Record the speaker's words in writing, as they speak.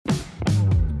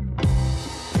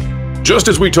Just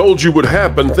as we told you would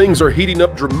happen, things are heating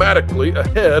up dramatically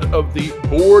ahead of the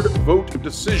board vote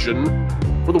decision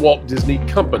for the Walt Disney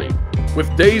Company.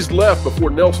 With days left before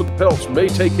Nelson Peltz may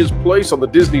take his place on the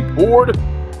Disney board,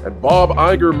 and Bob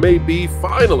Iger may be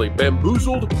finally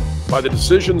bamboozled by the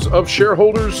decisions of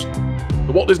shareholders,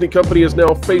 the Walt Disney Company is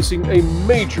now facing a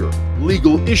major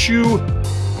legal issue.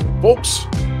 Folks,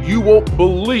 you won't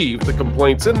believe the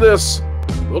complaints in this.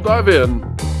 We'll dive in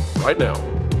right now.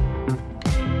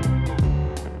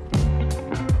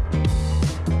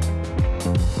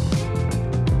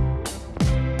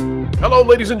 Hello,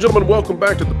 ladies and gentlemen. Welcome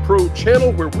back to the Pro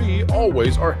Channel, where we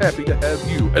always are happy to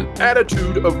have you. An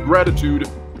attitude of gratitude,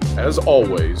 as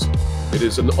always. It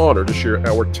is an honor to share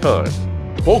our time.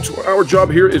 Folks, our job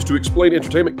here is to explain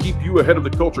entertainment, keep you ahead of the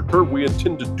culture curve. We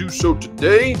intend to do so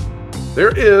today.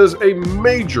 There is a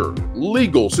major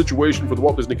legal situation for the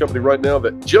Walt Disney Company right now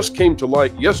that just came to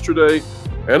light yesterday.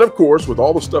 And of course, with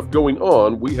all the stuff going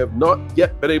on, we have not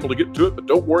yet been able to get to it. But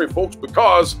don't worry, folks,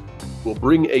 because we'll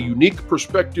bring a unique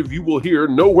perspective you will hear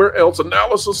nowhere else,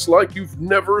 analysis like you've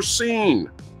never seen.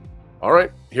 All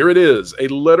right, here it is, a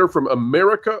letter from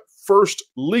America First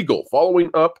Legal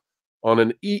following up on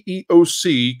an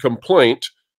EEOC complaint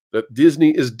that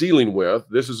Disney is dealing with.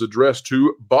 This is addressed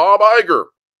to Bob Iger,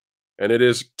 and it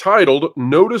is titled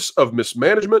Notice of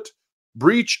Mismanagement,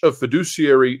 Breach of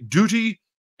Fiduciary Duty,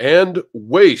 and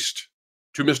Waste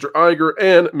to Mr. Iger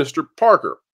and Mr.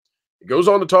 Parker. It goes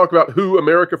on to talk about who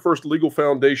America First Legal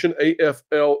Foundation,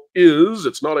 AFL, is.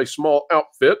 It's not a small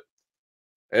outfit.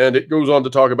 And it goes on to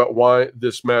talk about why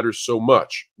this matters so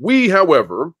much. We,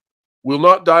 however, will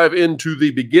not dive into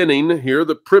the beginning here,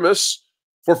 the premise.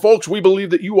 For folks, we believe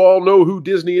that you all know who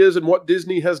Disney is and what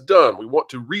Disney has done. We want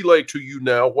to relay to you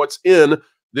now what's in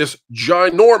this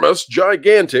ginormous,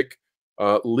 gigantic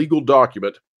legal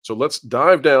document. So let's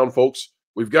dive down, folks.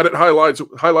 We've got it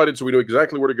highlighted so we know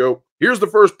exactly where to go. Here's the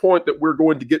first point that we're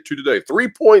going to get to today. 3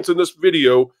 points in this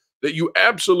video that you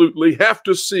absolutely have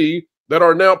to see that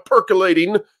are now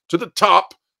percolating to the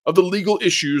top of the legal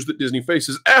issues that Disney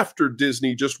faces after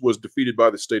Disney just was defeated by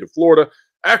the state of Florida,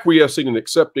 acquiescing and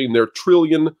accepting their $1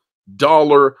 trillion,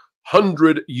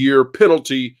 100-year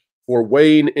penalty for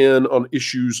weighing in on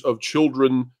issues of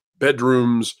children,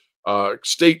 bedrooms,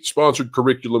 state-sponsored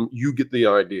curriculum. You get the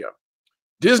idea.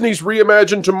 Disney's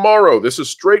Reimagine Tomorrow. This is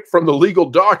straight from the legal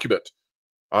document.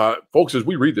 Folks, as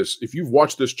we read this, if you've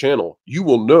watched this channel, you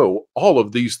will know all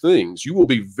of these things. You will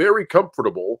be very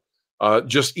comfortable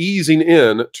just easing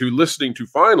in to listening to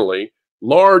finally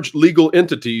large legal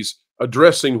entities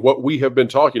addressing what we have been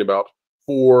talking about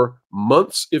for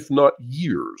months, if not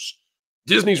years.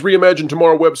 Disney's Reimagine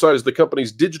Tomorrow website is the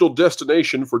company's digital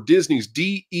destination for Disney's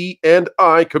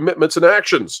DE&I commitments and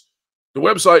actions. The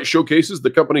website showcases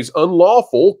the company's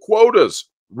unlawful quotas,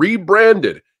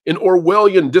 rebranded in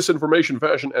Orwellian disinformation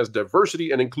fashion as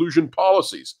diversity and inclusion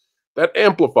policies that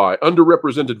amplify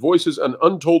underrepresented voices and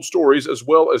untold stories, as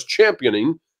well as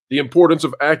championing the importance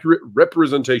of accurate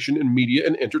representation in media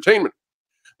and entertainment.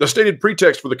 The stated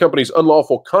pretext for the company's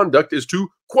unlawful conduct is to,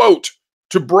 quote,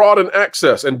 to broaden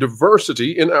access and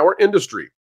diversity in our industry,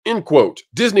 end quote.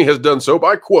 Disney has done so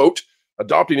by, quote,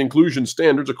 adopting inclusion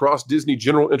standards across Disney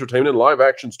general entertainment and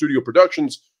live-action studio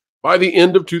productions by the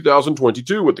end of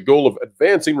 2022, with the goal of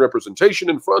advancing representation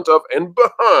in front of and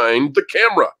behind the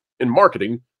camera in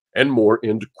marketing and more,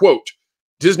 end quote.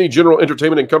 Disney general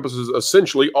entertainment encompasses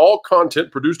essentially all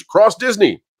content produced across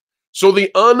Disney. So the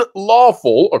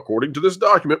unlawful, according to this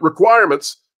document,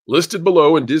 requirements listed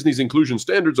below in Disney's inclusion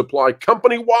standards apply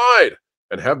company-wide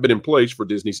and have been in place for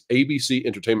Disney's ABC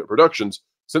Entertainment Productions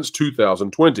since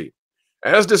 2020.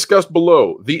 As discussed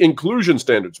below, the inclusion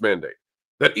standards mandate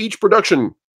that each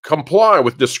production comply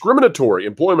with discriminatory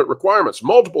employment requirements.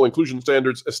 Multiple inclusion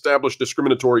standards establish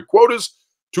discriminatory quotas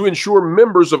to ensure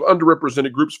members of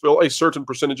underrepresented groups fill a certain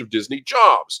percentage of Disney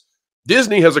jobs.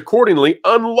 Disney has accordingly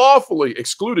unlawfully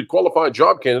excluded qualified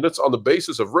job candidates on the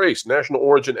basis of race, national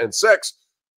origin, and sex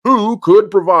who could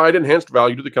provide enhanced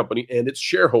value to the company and its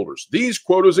shareholders. These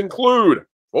quotas include,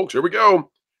 folks, here we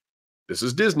go. This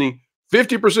is Disney.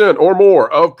 50% or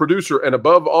more of producer and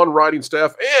above on-writing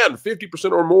staff and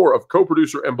 50% or more of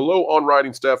co-producer and below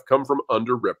on-writing staff come from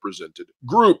underrepresented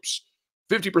groups.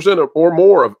 50% or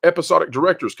more of episodic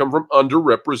directors come from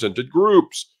underrepresented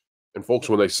groups. And folks,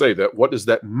 when they say that, what does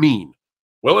that mean?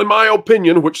 Well, in my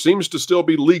opinion, which seems to still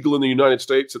be legal in the United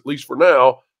States, at least for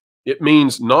now, it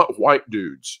means not white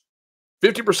dudes.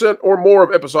 50% or more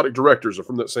of episodic directors are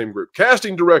from that same group.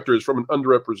 Casting director is from an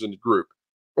underrepresented group,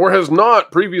 or has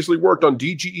not previously worked on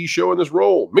DGE show in this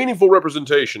role. Meaningful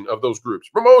representation of those groups.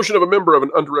 Promotion of a member of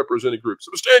an underrepresented group.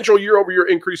 Substantial year-over-year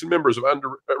increase in members of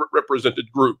underrepresented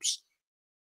groups.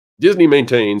 Disney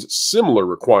maintains similar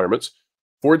requirements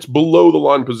for its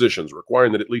below-the-line positions,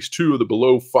 requiring that at least 2 of the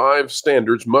below 5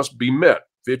 standards must be met.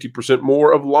 50%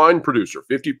 more of line producer,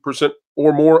 50%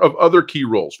 or more of other key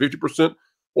roles, 50%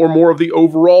 or more of the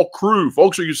overall crew.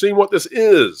 Folks, are you seeing what this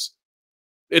is?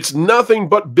 It's nothing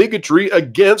but bigotry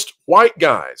against white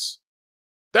guys.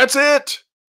 That's it.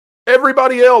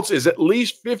 Everybody else is at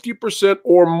least 50%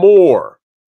 or more.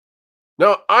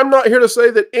 Now, I'm not here to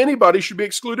say that anybody should be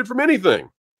excluded from anything.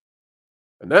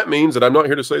 And that means that I'm not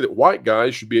here to say that white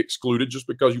guys should be excluded just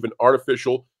because you have an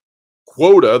artificial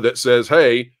quota that says,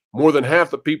 hey, more than half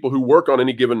the people who work on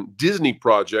any given Disney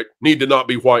project need to not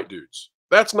be white dudes.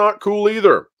 That's not cool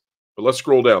either. But let's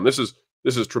scroll down. This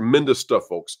is tremendous stuff,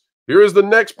 folks. Here is the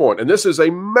next point, and this is a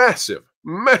massive,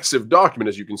 massive document,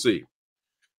 as you can see.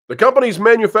 The company's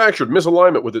manufactured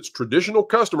misalignment with its traditional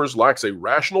customers lacks a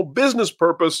rational business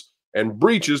purpose and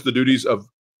breaches the duties of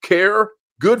care,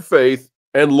 good faith,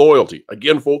 and loyalty.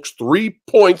 Again, folks, 3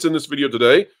 points in this video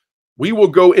today. We will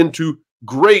go into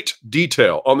great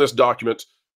detail on this document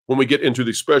when we get into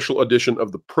the special edition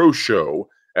of the Pro Show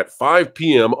at 5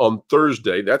 p.m. on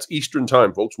Thursday. That's Eastern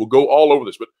time, folks. We'll go all over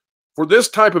this. But for this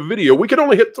type of video, we can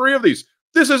only hit 3 of these.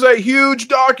 This is a huge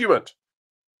document.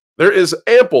 There is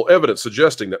ample evidence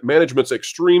suggesting that management's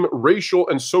extreme racial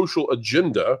and social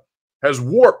agenda has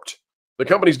warped the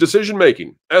company's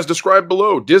decision-making. As described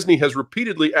below, Disney has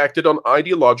repeatedly acted on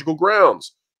ideological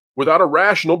grounds without a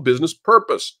rational business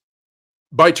purpose.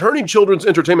 By turning children's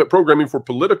entertainment programming for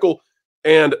political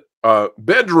and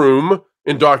bedroom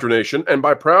indoctrination, and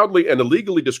by proudly and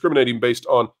illegally discriminating based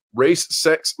on race,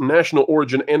 sex, national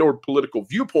origin, and/or political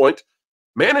viewpoint,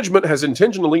 management has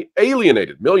intentionally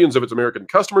alienated millions of its American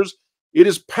customers. It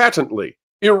is patently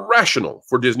irrational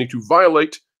for Disney to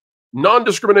violate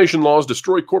non-discrimination laws,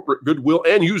 destroy corporate goodwill,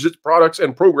 and use its products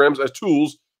and programs as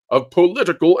tools of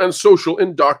political and social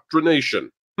indoctrination.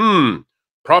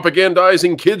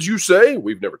 Propagandizing kids, you say?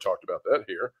 We've never talked about that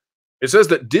here. It says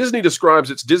that Disney describes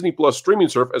its Disney Plus streaming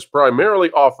service as primarily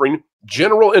offering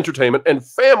general entertainment and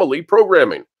family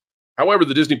programming. However,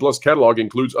 the Disney Plus catalog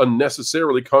includes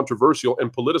unnecessarily controversial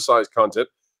and politicized content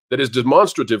that is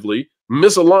demonstratively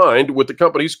misaligned with the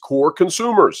company's core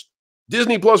consumers.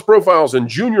 Disney Plus profiles in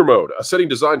junior mode, a setting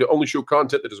designed to only show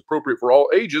content that is appropriate for all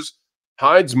ages,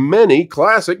 hides many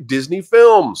classic Disney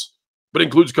films, but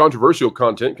includes controversial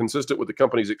content consistent with the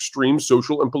company's extreme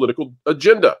social and political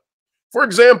agenda. For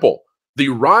example, the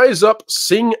Rise Up,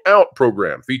 Sing Out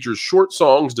program features short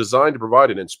songs designed to provide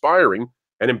an inspiring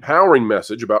and empowering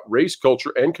message about race,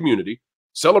 culture, and community,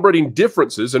 celebrating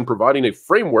differences and providing a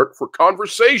framework for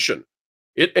conversation.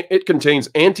 It contains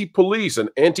anti-police and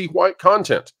anti-white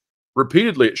content.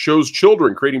 Repeatedly, it shows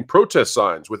children creating protest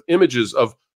signs with images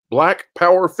of Black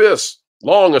Power fists,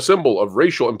 long a symbol of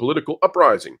racial and political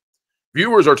uprising.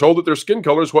 Viewers are told that their skin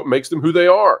color is what makes them who they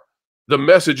are. The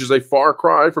message is a far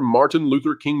cry from Martin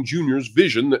Luther King Jr.'s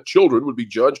vision that children would be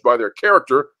judged by their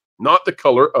character, not the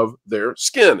color of their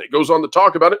skin. It goes on to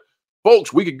talk about it.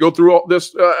 Folks, we could go through all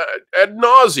this ad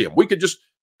nauseum. We could just,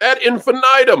 ad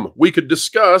infinitum, we could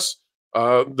discuss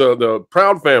the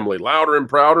Proud Family, Louder and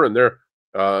Prouder, and their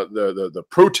the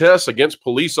protests against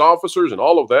police officers and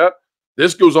all of that.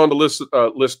 This goes on to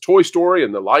list Toy Story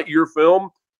and the Lightyear film,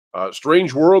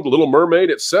 Strange World, The Little Mermaid,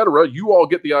 etc. You all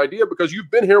get the idea because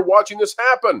you've been here watching this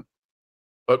happen.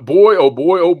 But boy, oh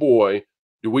boy, oh boy,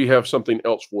 do we have something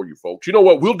else for you folks. You know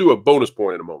what? We'll do a bonus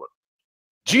point in a moment.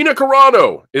 Gina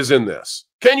Carano is in this.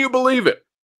 Can you believe it?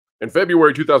 In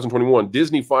February 2021,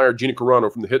 Disney fired Gina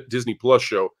Carano from the hit Disney Plus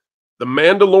show The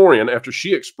Mandalorian after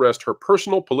she expressed her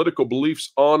personal political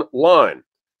beliefs online.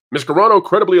 Ms. Carano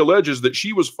credibly alleges that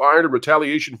she was fired in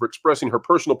retaliation for expressing her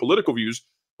personal political views,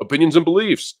 opinions, and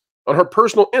beliefs. On her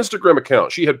personal Instagram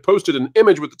account, she had posted an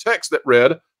image with the text that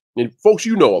read, and folks,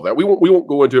 you know all that. We won't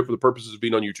go into it for the purposes of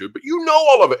being on YouTube, but you know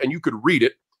all of it, and you could read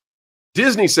it.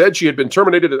 Disney said she had been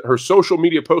terminated at her social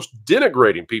media post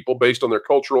denigrating people based on their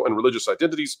cultural and religious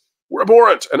identities were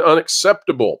abhorrent and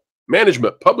unacceptable.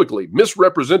 Management publicly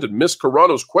misrepresented Ms.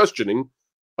 Carano's questioning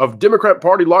of Democrat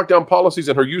Party lockdown policies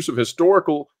and her use of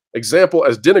historical example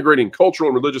as denigrating cultural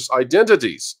and religious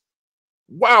identities.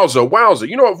 Wowza, wowza.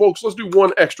 You know what, folks? Let's do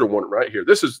one extra one right here.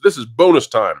 This is bonus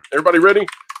time. Everybody ready?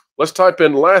 Let's type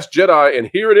in Last Jedi, and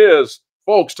here it is.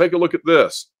 Folks, take a look at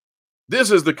this. This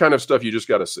is the kind of stuff you just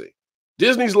got to see.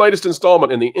 Disney's latest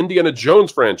installment in the Indiana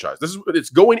Jones franchise. It's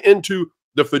going into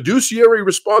the fiduciary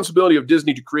responsibility of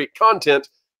Disney to create content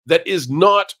that is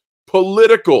not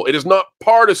political. It is not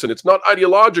partisan. It's not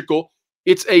ideological.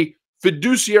 It's a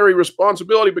fiduciary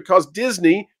responsibility because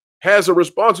Disney has a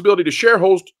responsibility to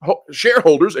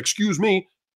shareholders,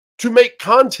 to make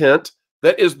content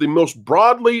that is the most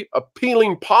broadly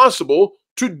appealing possible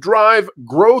to drive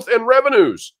growth and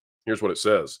revenues. Here's what it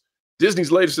says.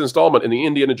 Disney's latest installment in the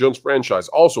Indiana Jones franchise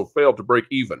also failed to break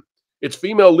even. Its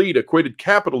female lead equated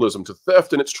capitalism to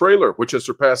theft in its trailer, which has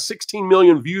surpassed 16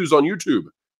 million views on YouTube.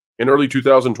 In early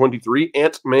 2023,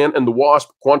 Ant-Man and the Wasp: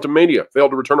 Quantumania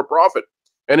failed to return a profit,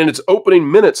 and in its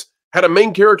opening minutes had a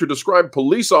main character describe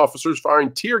police officers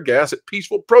firing tear gas at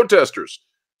peaceful protesters.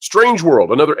 Strange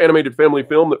World, another animated family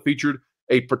film that featured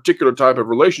a particular type of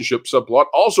relationship subplot,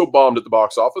 also bombed at the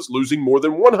box office, losing more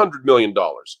than $100 million.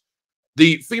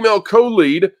 The female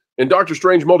co-lead in Doctor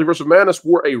Strange Multiverse of Madness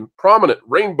wore a prominent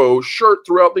rainbow shirt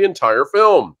throughout the entire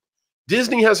film.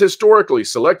 Disney has historically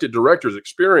selected directors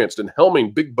experienced in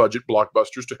helming big-budget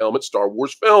blockbusters to helm its Star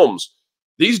Wars films.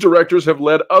 These directors have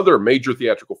led other major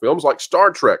theatrical films like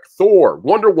Star Trek, Thor,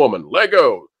 Wonder Woman,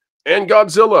 Lego, and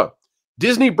Godzilla.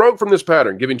 Disney broke from this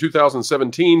pattern, giving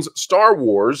 2017's Star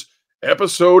Wars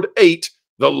Episode 8,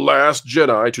 The Last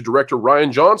Jedi, to director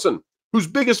Rian Johnson, whose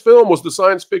biggest film was the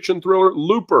science fiction thriller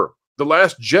Looper. The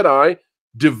Last Jedi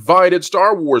divided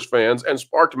Star Wars fans and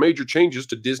sparked major changes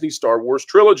to Disney's Star Wars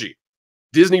trilogy.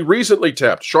 Disney recently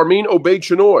tapped Sharmeen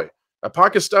Obaid-Chinoy, a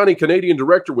Pakistani-Canadian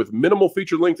director with minimal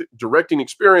feature-length directing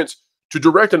experience, to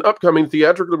direct an upcoming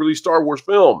theatrically released Star Wars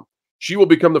film. She will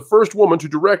become the first woman to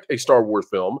direct a Star Wars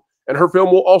film, and her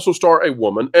film will also star a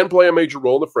woman and play a major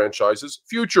role in the franchise's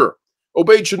future.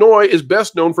 Obaid-Chinoy is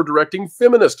best known for directing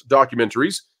feminist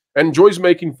documentaries and enjoys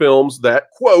making films that,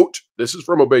 quote, this is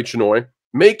from Obaid-Chinoy,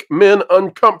 make men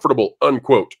uncomfortable,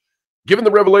 unquote. Given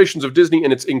the revelations of Disney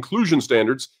and its inclusion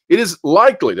standards, it is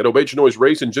likely that Obaid-Chinoy's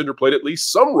race and gender played at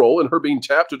least some role in her being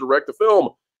tapped to direct the film,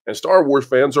 and Star Wars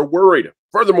fans are worried.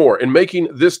 Furthermore, in making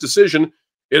this decision,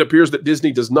 it appears that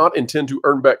Disney does not intend to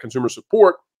earn back consumer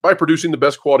support by producing the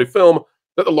best quality film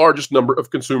that the largest number of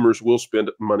consumers will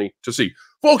spend money to see.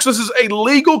 Folks, this is a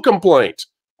legal complaint.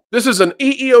 This is an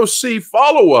EEOC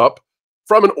follow-up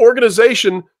from an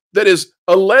organization that is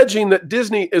alleging that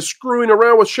Disney is screwing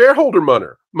around with shareholder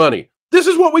money. This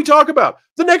is what we talk about.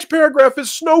 The next paragraph is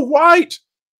Snow White.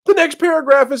 The next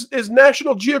paragraph is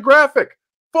National Geographic.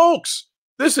 Folks,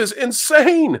 this is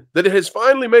insane that it has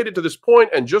finally made it to this point,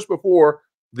 and just before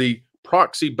the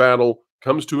proxy battle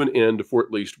comes to an end for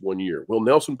at least 1 year. Will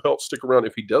Nelson Peltz stick around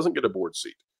if he doesn't get a board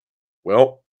seat?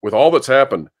 Well, with all that's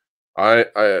happened, I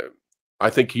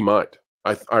think he might.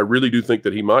 I really do think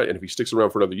that he might, and if he sticks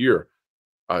around for another year,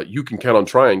 you can count on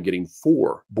Trian getting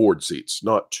 4 board seats,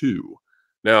 not 2.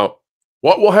 Now,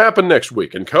 what will happen next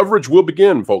week? And coverage will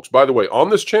begin, folks, by the way,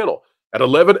 on this channel at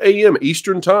 11 a.m.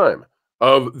 Eastern Time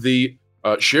of the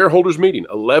shareholders meeting,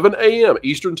 11 a.m.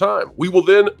 Eastern Time. We will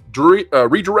then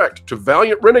redirect to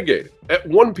Valiant Renegade at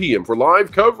 1 p.m. for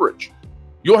live coverage.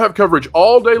 You'll have coverage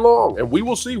all day long, and we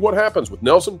will see what happens with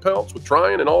Nelson Peltz, with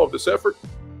Trian, and all of this effort.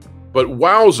 But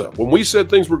wowza, when we said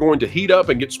things were going to heat up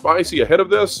and get spicy ahead of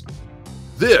this,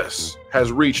 this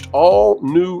has reached all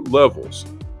new levels.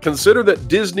 Consider that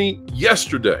Disney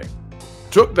yesterday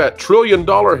took that $1 trillion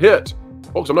hit.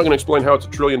 Folks, I'm not going to explain how it's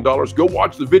 $1 trillion. Go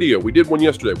watch the video. We did one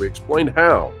yesterday. We explained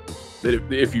how that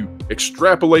if you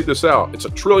extrapolate this out, it's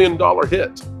 $1 trillion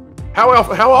hit. How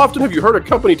often have you heard a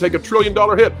company take $1 trillion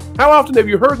hit? How often have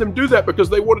you heard them do that because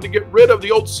they wanted to get rid of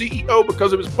the old CEO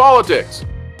because of his politics?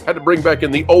 Had to bring back in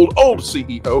the old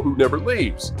CEO who never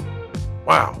leaves.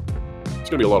 Wow. It's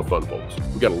going to be a lot of fun, folks.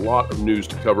 We got a lot of news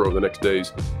to cover over the next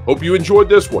days. Hope you enjoyed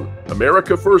this one.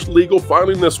 America First Legal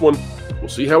filing this one. We'll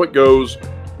see how it goes.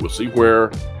 We'll see where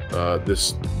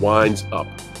this winds up.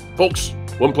 Folks,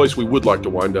 one place we would like to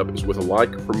wind up is with a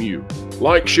like from you.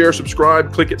 Like, share,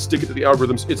 subscribe, click it, stick it to the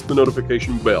algorithms. It's the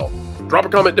notification bell. Drop a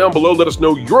comment down below. Let us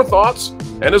know your thoughts.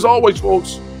 And as always,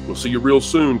 folks, we'll see you real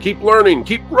soon. Keep learning,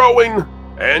 keep growing,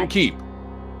 and keep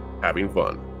having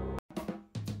fun.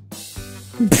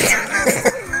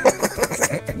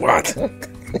 What?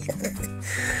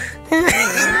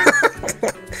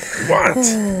 What?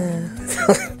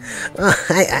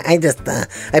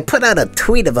 I put out a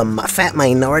tweet of a fat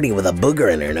minority with a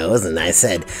booger in her nose, and I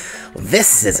said,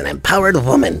 "This is an empowered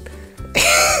woman."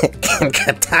 And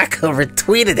Kocho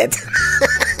retweeted it.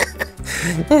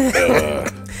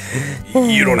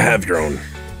 You don't have your own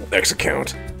X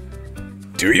account,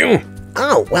 do you?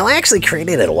 Oh, well, I actually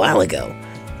created it a while ago.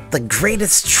 The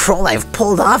greatest troll I've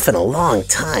pulled off in a long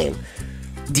time.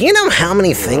 Do you know how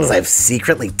many things I've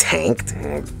secretly tanked?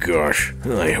 Oh gosh,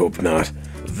 I hope not.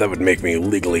 That would make me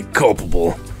legally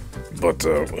culpable. But,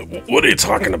 what are you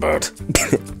talking about?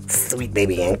 Sweet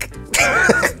baby ink.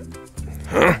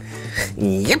 Huh?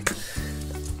 Yep.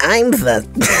 I'm the...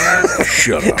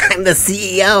 Shut up. I'm the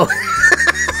CEO.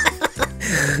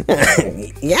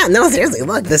 Yeah, no, seriously,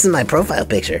 look, this is my profile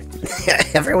picture.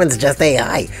 Everyone's just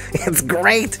AI. It's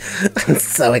great. I'm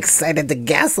so excited to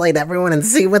gaslight everyone and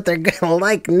see what they're gonna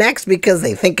like next because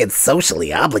they think it's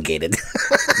socially obligated.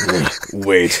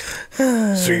 Wait,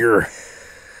 so you're...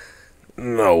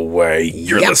 No way,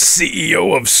 you're the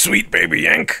CEO of Sweet Baby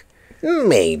Inc.?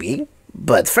 Maybe.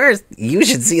 But first, you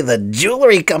should see the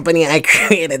jewelry company I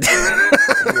created.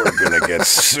 We're gonna get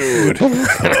sued.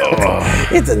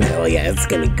 It's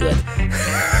gonna be good.